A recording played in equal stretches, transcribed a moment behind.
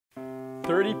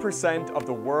30% of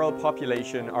the world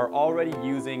population are already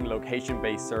using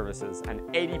location-based services, and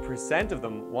 80% of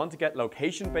them want to get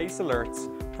location-based alerts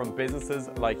from businesses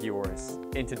like yours.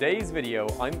 In today's video,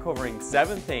 I'm covering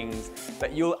 7 things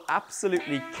that you'll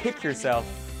absolutely kick yourself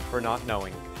for not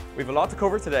knowing. We have a lot to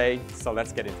cover today, so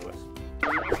let's get into it.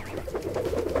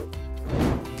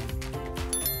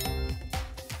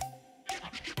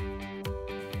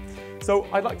 So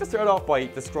I'd like to start off by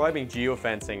describing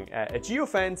geofencing. A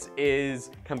geofence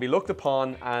can be looked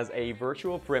upon as a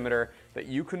virtual perimeter that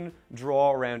you can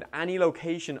draw around any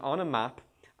location on a map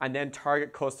and then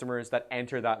target customers that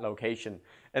enter that location.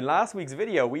 In last week's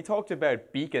video, we talked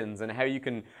about beacons and how you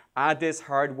can add this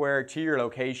hardware to your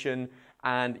location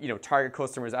and target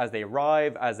customers as they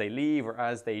arrive, as they leave, or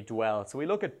as they dwell. So we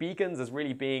look at beacons as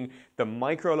really being the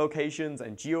micro locations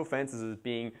and geofences as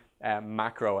being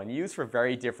macro and used for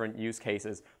very different use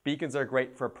cases. Beacons are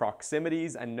great for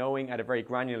proximities and knowing at a very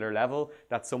granular level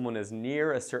that someone is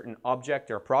near a certain object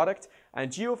or product.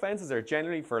 And geofences are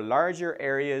generally for larger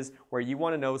areas where you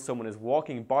want to know someone is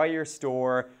walking by your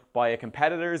store, by a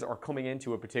competitor's, or coming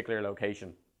into a particular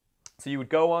location. So you would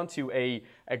go onto a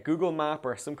Google map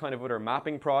or some kind of other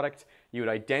mapping product, you would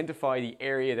identify the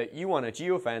area that you want to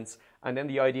geofence, and then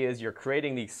the idea is you're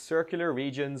creating these circular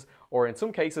regions, or in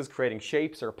some cases creating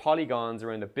shapes or polygons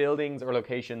around the buildings or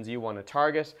locations you want to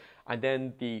target, and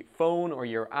then the phone or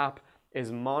your app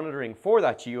is monitoring for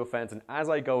that geofence, and as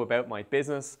I go about my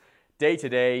business, day to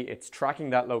day, it's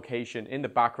tracking that location in the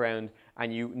background,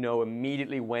 and you know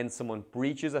immediately when someone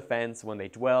breaches a fence, when they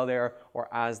dwell there, or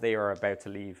as they are about to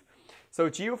leave. So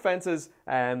geofences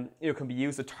can be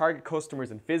used to target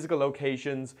customers in physical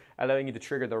locations, allowing you to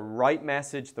trigger the right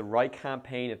message, the right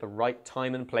campaign at the right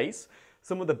time and place.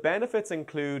 Some of the benefits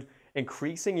include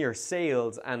increasing your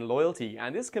sales and loyalty,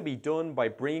 and this can be done by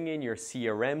bringing in your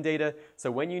CRM data. So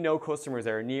when you know customers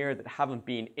are near that haven't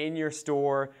been in your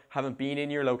store, haven't been in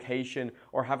your location,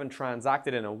 or haven't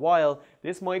transacted in a while,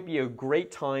 this might be a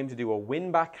great time to do a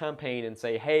win-back campaign and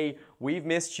say, hey, we've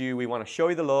missed you, we want to show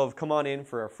you the love, come on in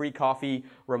for a free coffee,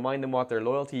 remind them what their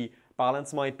loyalty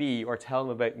balance might be, or tell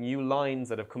them about new lines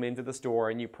that have come into the store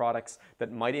and new products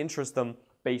that might interest them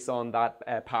based on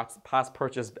that past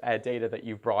purchase data that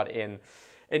you've brought in.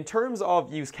 In terms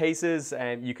of use cases,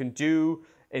 you can do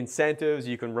incentives,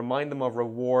 you can remind them of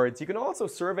rewards, you can also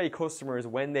survey customers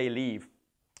when they leave.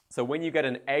 So when you get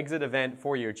an exit event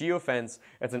for your geofence,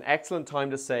 it's an excellent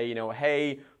time to say,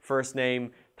 hey, first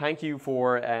name, thank you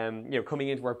for coming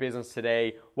into our business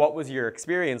today. What was your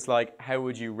experience like? How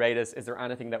would you rate us? Is there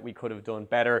anything that we could have done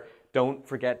better? Don't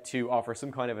forget to offer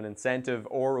some kind of an incentive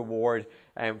or reward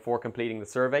for completing the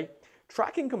survey.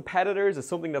 Tracking competitors is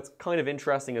something that's kind of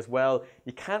interesting as well.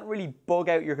 You can't really bug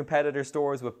out your competitor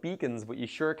stores with beacons, but you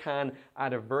sure can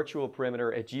add a virtual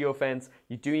perimeter, a geofence.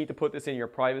 You do need to put this in your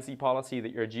privacy policy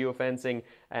that you're geofencing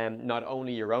not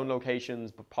only your own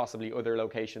locations, but possibly other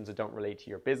locations that don't relate to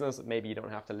your business. Maybe you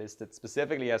don't have to list it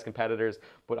specifically as competitors,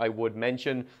 but I would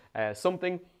mention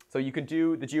something. So you can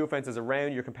do the geofences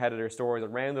around your competitor stores,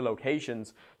 around the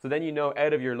locations, so then you know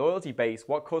out of your loyalty base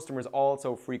what customers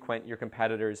also frequent your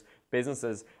competitors'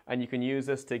 businesses, and you can use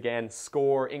this to again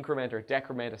score, increment or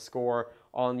decrement a score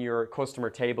on your customer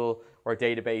table or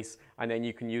database, and then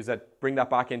you can use that, bring that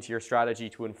back into your strategy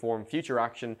to inform future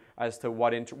action as to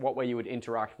what way you would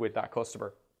interact with that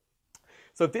customer.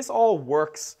 So this all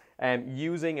works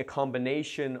using a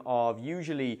combination of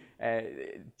usually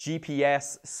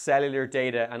GPS, cellular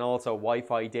data, and also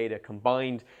Wi-Fi data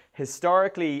combined.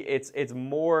 Historically, it's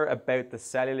more about the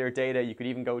cellular data. You could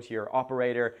even go to your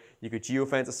operator, you could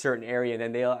geofence a certain area, and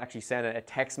then they'll actually send a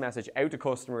text message out to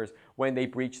customers when they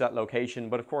breach that location.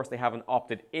 But of course, they haven't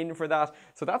opted in for that.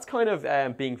 So that's kind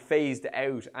of being phased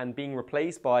out and being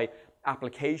replaced by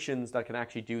applications that can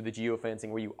actually do the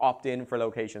geofencing, where you opt in for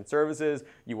location services,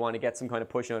 you want to get some kind of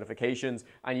push notifications,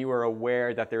 and you are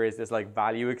aware that there is this like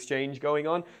value exchange going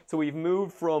on. So we've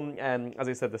moved from, as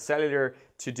I said, the cellular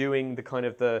to doing the kind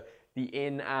of the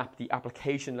in-app, the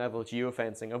application level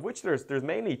geofencing, of which there's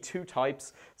mainly 2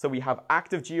 types. So we have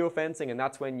active geofencing, and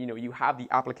that's when you have the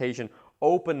application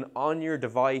open on your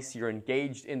device, you're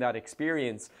engaged in that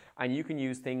experience, and you can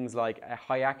use things like a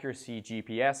high accuracy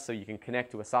GPS, so you can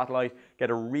connect to a satellite, get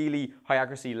a really high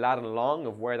accuracy lat and long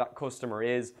of where that customer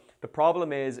is. The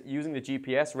problem is using the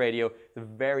GPS radio, it's a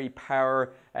very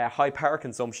high power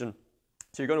consumption.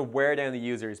 So you're going to wear down the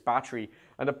user's battery.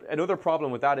 And another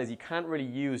problem with that is you can't really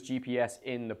use GPS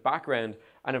in the background.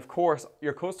 And of course,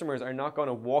 your customers are not going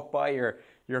to walk by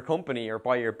your company or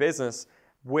by your business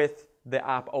with the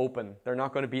app open. They're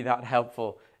not going to be that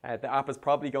helpful. the app is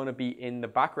probably going to be in the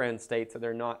background state, so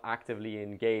they're not actively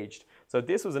engaged. So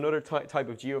this was another type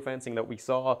of geofencing that we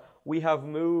saw. We have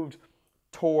moved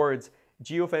towards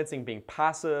geofencing being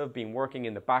passive, being working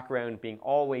in the background, being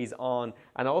always on,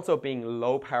 and also being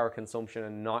low power consumption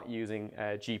and not using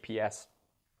GPS.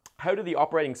 How do the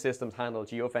operating systems handle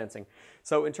geofencing?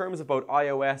 So in terms of both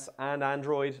iOS and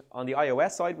Android, on the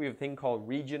iOS side, we have a thing called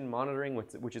region monitoring,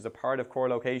 which is a part of core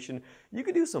location. You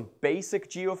can do some basic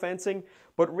geofencing,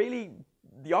 but really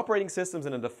the operating systems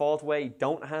in a default way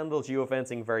don't handle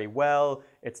geofencing very well.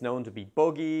 It's known to be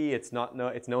buggy. It's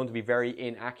known to be very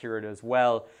inaccurate as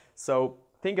well. So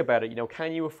think about it,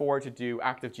 can you afford to do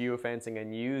active geofencing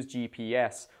and use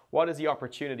GPS? What is the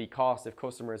opportunity cost if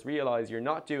customers realize you're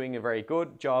not doing a very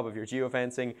good job of your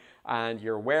geofencing and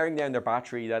you're wearing down their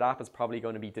battery? That app is probably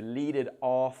going to be deleted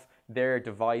off their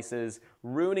devices,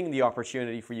 ruining the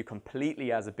opportunity for you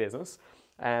completely as a business.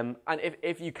 And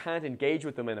if you can't engage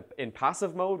with them in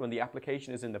passive mode when the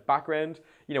application is in the background,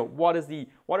 what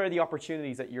are the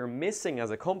opportunities that you're missing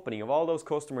as a company of all those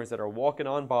customers that are walking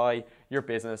on by your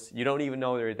business? You don't even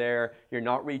know they're there. You're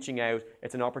not reaching out.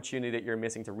 It's an opportunity that you're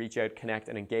missing to reach out, connect,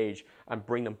 and engage, and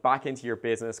bring them back into your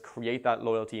business, create that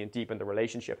loyalty, and deepen the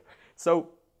relationship. So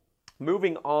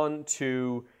moving on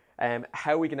to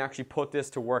how we can actually put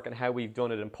this to work and how we've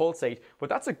done it in Pulsate. But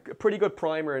that's a pretty good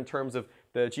primer in terms of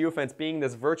the Geofence being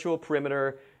this virtual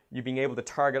perimeter, you being able to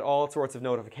target all sorts of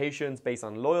notifications based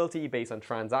on loyalty, based on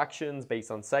transactions, based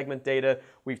on segment data.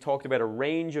 We've talked about a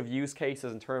range of use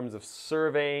cases in terms of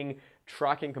surveying,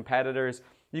 tracking competitors.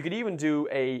 You could even do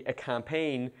a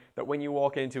campaign that when you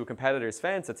walk into a competitor's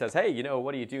fence, it says, hey,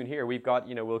 what are you doing here? We've got,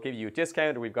 we'll give you a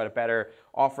discount, or we've got a better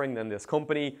offering than this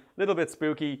company. A little bit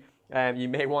spooky. You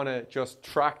may want to just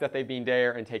track that they've been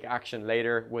there and take action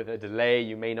later with a delay.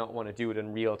 You may not want to do it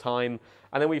in real time.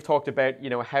 And then we've talked about,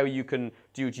 how you can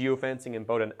do geofencing in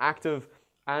both an active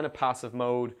and a passive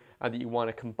mode, and that you want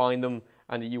to combine them,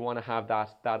 and that you want to have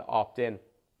that opt-in.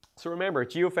 So remember,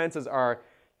 geofences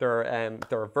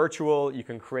they're virtual. You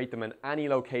can create them in any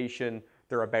location.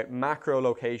 They're about macro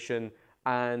location,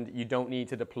 and you don't need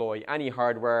to deploy any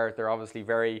hardware. They're obviously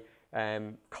very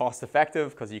cost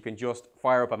effective because you can just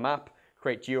fire up a map,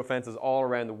 create geofences all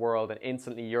around the world, and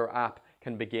instantly your app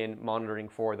can begin monitoring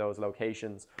for those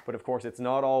locations. But of course, it's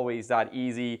not always that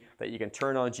easy that you can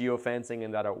turn on geofencing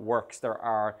and that it works. There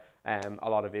are a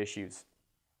lot of issues.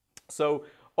 So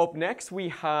up next, we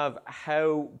have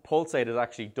how Pulsate has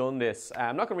actually done this.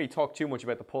 I'm not going to really talk too much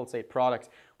about the Pulsate product,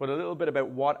 but a little bit about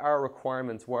what our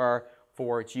requirements were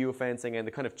for geofencing and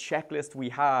the kind of checklist we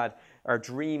had, our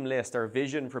dream list, our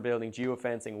vision for building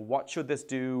geofencing. What should this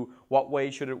do? What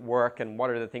way should it work? And what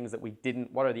are the things that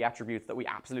what are the attributes that we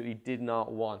absolutely did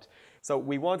not want? So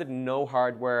we wanted no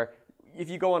hardware. If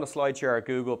you go on a SlideShare or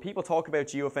Google, people talk about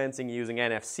geofencing using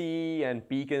NFC and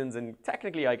beacons, and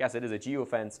technically I guess it is a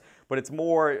geofence, but it's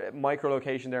more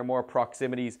micro-location, there are more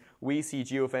proximities. We see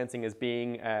geofencing as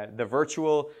being the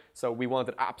virtual, so we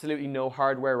wanted absolutely no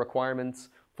hardware requirements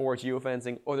for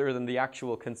geofencing other than the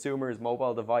actual consumer's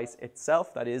mobile device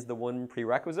itself. That is the one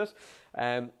prerequisite.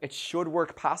 It should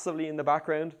work passively in the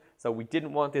background, so we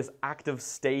didn't want this active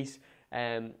state.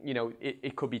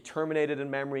 It could be terminated in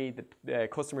memory. The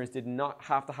customers did not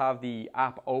have to have the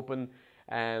app open.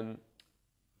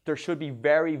 There should be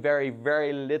very, very,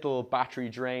 very little battery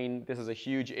drain. This is a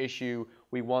huge issue.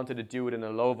 We wanted to do it in a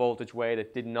low voltage way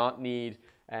that did not need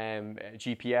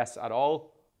GPS at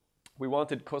all. We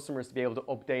wanted customers to be able to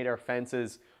update our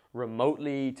fences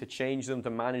remotely, to change them,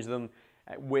 to manage them.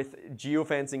 With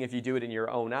geofencing, if you do it in your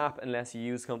own app, unless you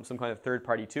use some kind of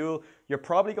third-party tool, you're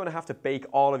probably going to have to bake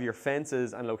all of your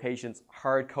fences and locations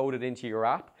hard-coded into your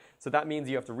app. So that means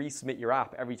you have to resubmit your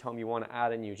app every time you want to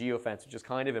add a new geofence, which is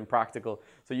kind of impractical.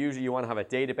 So usually you want to have a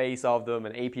database of them,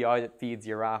 an API that feeds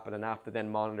your app, and an app that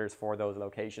then monitors for those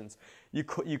locations. You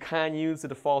can use the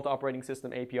default operating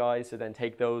system APIs to then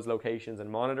take those locations and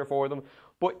monitor for them,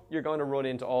 but you're going to run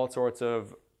into all sorts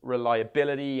of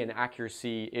reliability and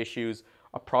accuracy issues.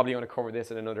 I'm probably going to cover this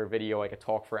in another video. I could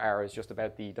talk for hours just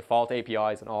about the default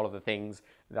APIs and all of the things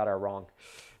that are wrong.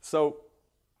 So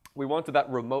we wanted that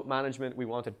remote management, we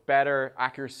wanted better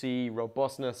accuracy,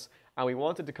 robustness, and we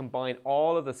wanted to combine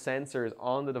all of the sensors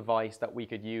on the device that we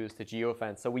could use to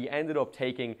geofence. So we ended up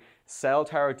taking cell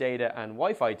tower data and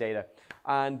Wi-Fi data.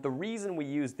 And the reason we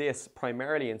use this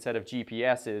primarily instead of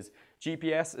GPS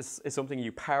is something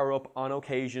you power up on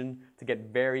occasion to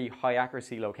get very high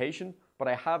accuracy location. But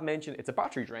I have mentioned it's a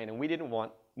battery drain, and we didn't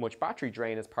want much battery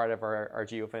drain as part of our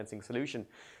geofencing solution.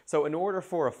 So in order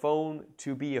for a phone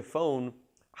to be a phone,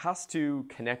 has to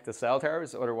connect to cell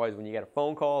towers. Otherwise, when you get a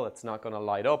phone call, it's not going to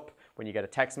light up. When you get a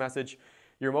text message,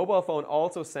 Your mobile phone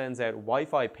also sends out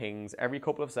Wi-Fi pings every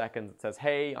couple of seconds. It says,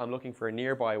 hey, I'm looking for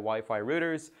nearby Wi-Fi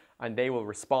routers, and they will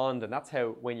respond. And that's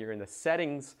how, when you're in the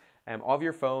settings of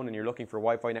your phone and you're looking for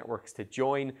Wi-Fi networks to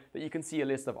join, that you can see a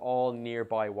list of all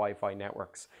nearby Wi-Fi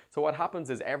networks. So what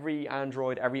happens is every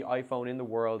Android, every iPhone in the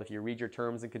world, if you read your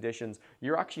terms and conditions,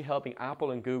 you're actually helping Apple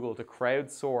and Google to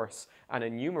crowdsource and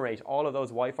enumerate all of those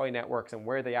Wi-Fi networks and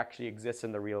where they actually exist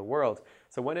in the real world.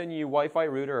 So when a new Wi-Fi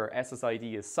router or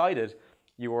SSID is cited,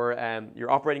 your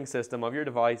operating system of your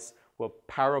device will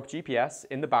power up GPS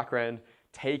in the background,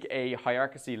 take a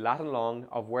hierarchy lat and long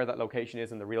of where that location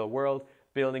is in the real world,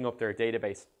 building up their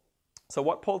database. So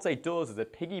what Pulsate does is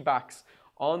it piggybacks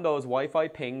on those Wi-Fi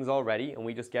pings already, and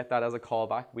we just get that as a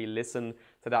callback. We listen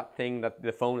to that thing that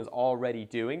the phone is already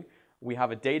doing. We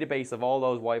have a database of all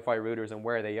those Wi-Fi routers and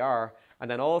where they are, and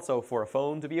then also for a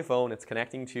phone to be a phone, it's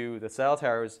connecting to the cell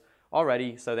towers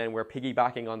already, so then we're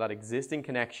piggybacking on that existing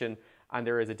connection, and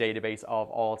there is a database of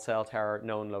all cell tower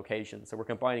known locations. So we're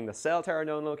combining the cell tower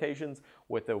known locations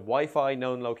with the Wi-Fi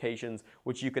known locations,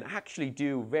 which you can actually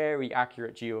do very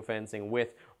accurate geofencing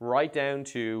with, right down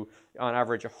to, on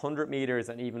average, 100 meters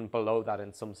and even below that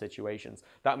in some situations.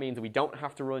 That means we don't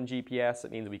have to run GPS.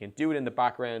 It means we can do it in the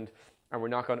background, and we're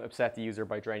not going to upset the user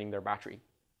by draining their battery.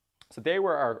 So they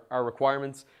were our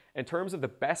requirements. In terms of the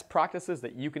best practices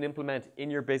that you can implement in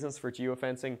your business for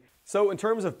geofencing. So in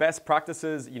terms of best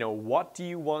practices, what do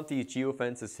you want these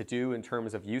geofences to do in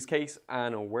terms of use case,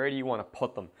 and where do you want to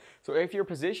put them? So if you're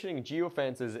positioning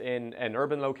geofences in an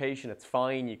urban location, it's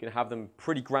fine. You can have them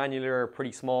pretty granular,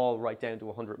 pretty small, right down to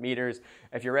 100 meters.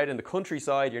 If you're out in the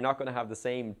countryside, you're not going to have the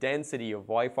same density of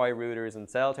Wi-Fi routers and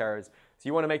cell towers. So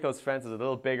you want to make those fences a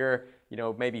little bigger,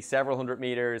 maybe several hundred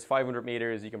meters, 500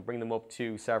 meters. You can bring them up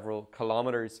to several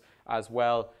kilometers as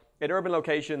well. In urban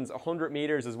locations, 100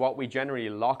 meters is what we generally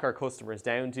lock our customers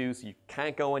down to, so you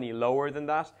can't go any lower than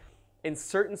that. In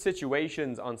certain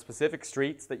situations on specific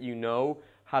streets that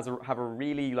have a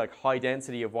really high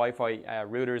density of Wi-Fi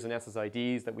routers and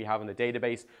SSIDs that we have in the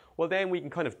database, well then we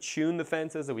can kind of tune the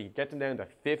fences and we can get them down to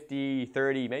 50,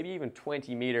 30, maybe even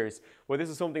 20 meters. Well, this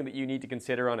is something that you need to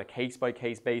consider on a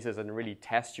case-by-case basis and really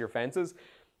test your fences.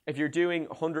 If you're doing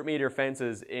 100-meter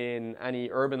fences in any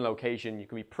urban location, you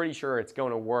can be pretty sure it's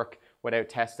going to work without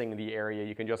testing the area.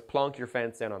 You can just plonk your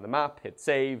fence down on the map, hit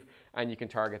save, and you can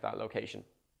target that location.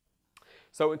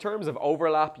 So in terms of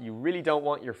overlap, you really don't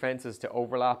want your fences to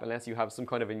overlap unless you have some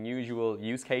kind of unusual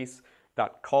use case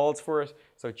that calls for it.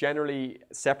 So generally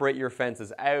separate your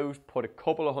fences out, put a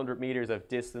couple of 100 meters of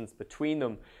distance between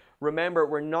them. Remember,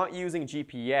 we're not using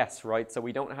GPS, right? So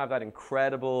we don't have that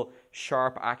incredible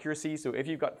sharp accuracy. So if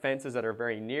you've got fences that are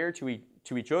very near to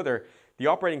each other, the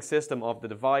operating system of the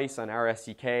device and our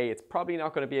SDK, it's probably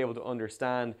not going to be able to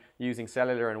understand using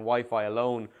cellular and Wi-Fi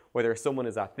alone whether someone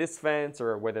is at this fence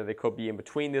or whether they could be in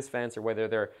between this fence or whether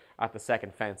they're at the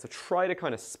second fence. So try to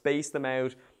kind of space them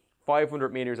out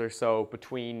 500 meters or so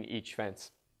between each fence.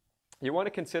 You want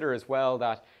to consider as well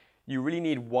that you really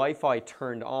need Wi-Fi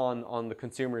turned on the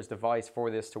consumer's device for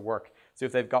this to work. So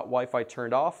if they've got Wi-Fi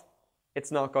turned off,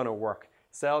 it's not going to work.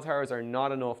 Cell towers are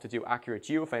not enough to do accurate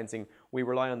geofencing. We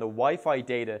rely on the Wi-Fi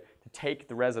data to take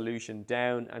the resolution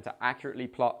down and to accurately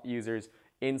plot users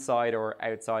inside or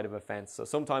outside of a fence. So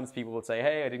sometimes people will say,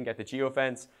 hey, I didn't get the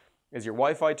geofence. Is your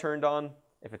Wi-Fi turned on?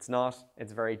 If it's not,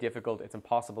 it's very difficult. It's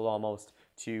impossible almost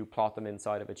to plot them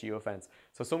inside of a geofence.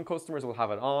 So some customers will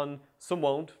have it on, some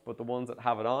won't, but the ones that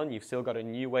have it on, you've still got a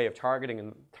new way of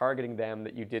targeting them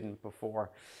that you didn't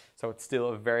before. So it's still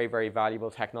a very, very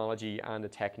valuable technology and a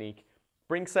technique.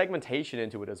 Bring segmentation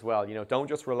into it as well. Don't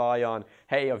just rely on,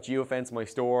 hey, I've geofenced my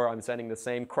store, I'm sending the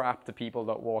same crap to people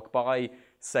that walk by.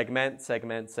 Segment,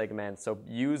 segment, segment. So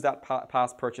use that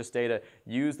past purchase data,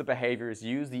 use the behaviors,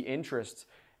 use the interests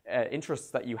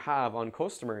that you have on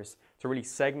customers to really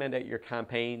segment out your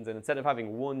campaigns. And instead of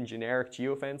having one generic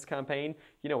geofence campaign,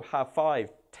 have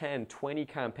 5, 10, 20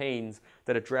 campaigns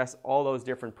that address all those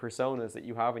different personas that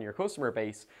you have in your customer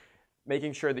base,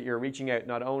 making sure that you're reaching out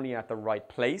not only at the right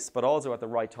place, but also at the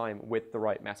right time with the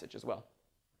right message as well.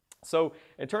 So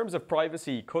in terms of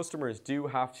privacy, customers do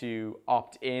have to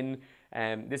opt in.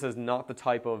 This is not the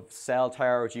type of cell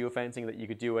tower geofencing that you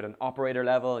could do at an operator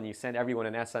level and you send everyone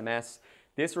an SMS.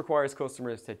 This requires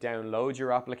customers to download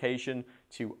your application,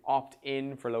 to opt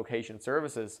in for location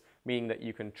services, meaning that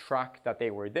you can track that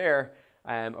they were there.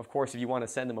 Of course, if you want to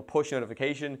send them a push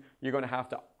notification, you're going to have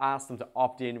to ask them to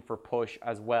opt in for push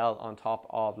as well on top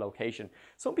of location.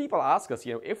 Some people ask us,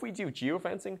 if we do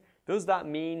geofencing, does that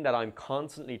mean that I'm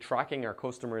constantly tracking our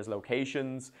customers'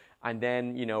 locations and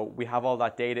then, we have all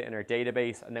that data in our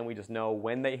database and then we just know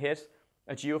when they hit?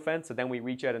 a geofence, so then we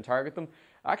reach out and target them.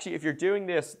 Actually, if you're doing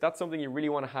this, that's something you really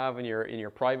want to have in your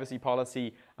privacy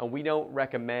policy, and we don't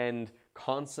recommend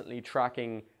constantly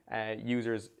tracking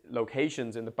users'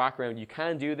 locations in the background. You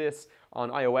can do this on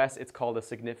iOS. It's called a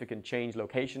significant change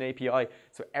location API.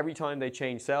 So every time they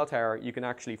change cell tower, you can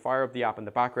actually fire up the app in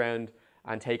the background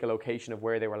and take a location of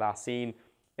where they were last seen.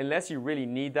 Unless you really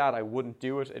need that, I wouldn't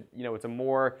do it. It's a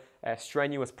more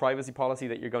strenuous privacy policy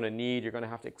that you're going to need. You're going to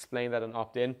have to explain that and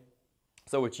opt in.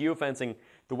 So with geofencing,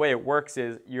 the way it works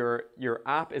is your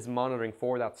app is monitoring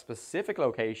for that specific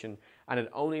location, and it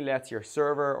only lets your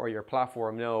server or your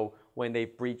platform know when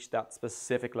they've breached that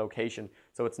specific location.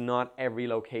 So it's not every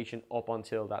location up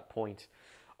until that point.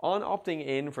 On opting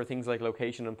in for things like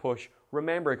location and push,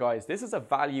 remember guys, this is a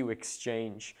value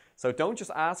exchange. So don't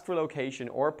just ask for location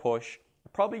or push.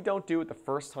 Probably don't do it the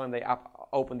first time they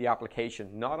open the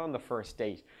application, not on the first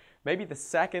date. Maybe the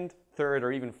second, third,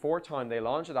 or even fourth time they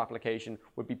launch an application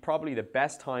would be probably the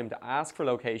best time to ask for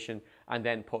location and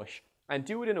then push. And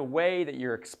do it in a way that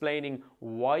you're explaining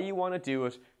why you want to do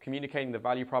it, communicating the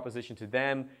value proposition to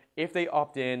them. If they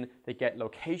opt in, they get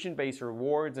location-based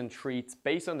rewards and treats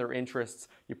based on their interests.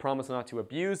 You promise not to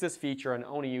abuse this feature and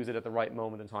only use it at the right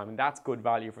moment in time. And that's good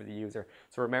value for the user.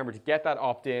 So remember to get that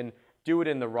opt-in, do it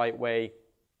in the right way.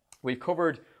 We've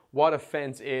covered what a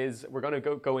fence is. We're going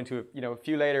to go into a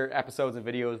few later episodes and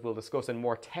videos. We'll discuss in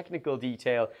more technical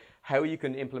detail how you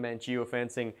can implement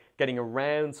geofencing, getting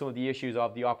around some of the issues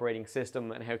of the operating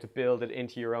system and how to build it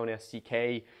into your own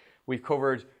SDK. We've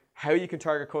covered how you can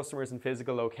target customers in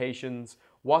physical locations,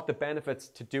 what the benefits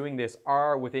to doing this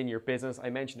are within your business. I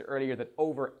mentioned earlier that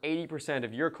over 80%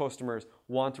 of your customers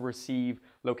want to receive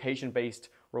location-based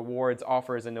rewards,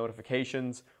 offers, and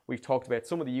notifications. We've talked about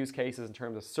some of the use cases in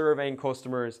terms of surveying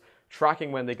customers,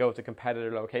 tracking when they go to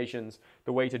competitor locations,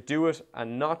 the way to do it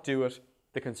and not do it,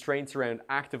 the constraints around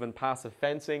active and passive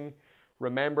fencing.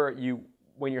 Remember,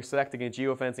 when you're selecting a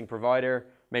geofencing provider,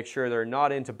 make sure they're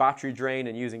not into battery drain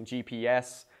and using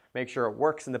GPS. Make sure it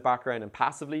works in the background and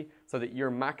passively so that you're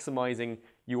maximizing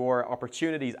your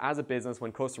opportunities as a business.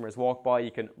 When customers walk by,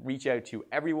 you can reach out to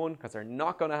everyone because they're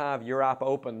not going to have your app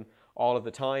open all of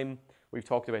the time. We've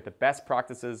talked about the best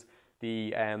practices,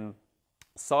 the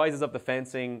sizes of the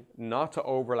fencing, not to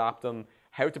overlap them,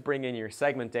 how to bring in your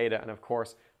segment data, and of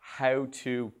course, how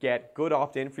to get good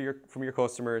opt-in from your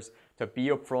customers, to be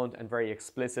upfront and very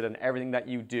explicit in everything that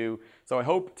you do. So I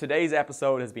hope today's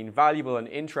episode has been valuable and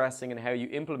interesting in how you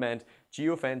implement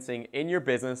geofencing in your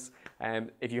business.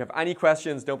 If you have any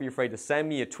questions, don't be afraid to send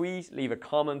me a tweet, leave a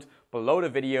comment below the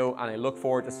video, and I look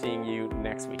forward to seeing you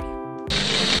next week.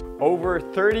 Over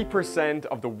 30%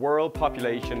 of the world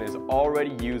population is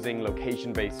already using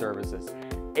location-based services.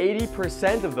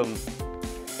 80% of them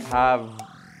have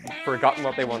forgotten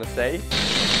what they want to say.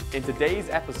 In today's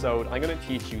episode, I'm going to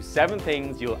teach you 7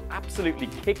 things you'll absolutely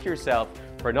kick yourself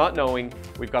for not knowing.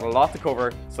 We've got a lot to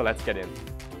cover, so let's get in.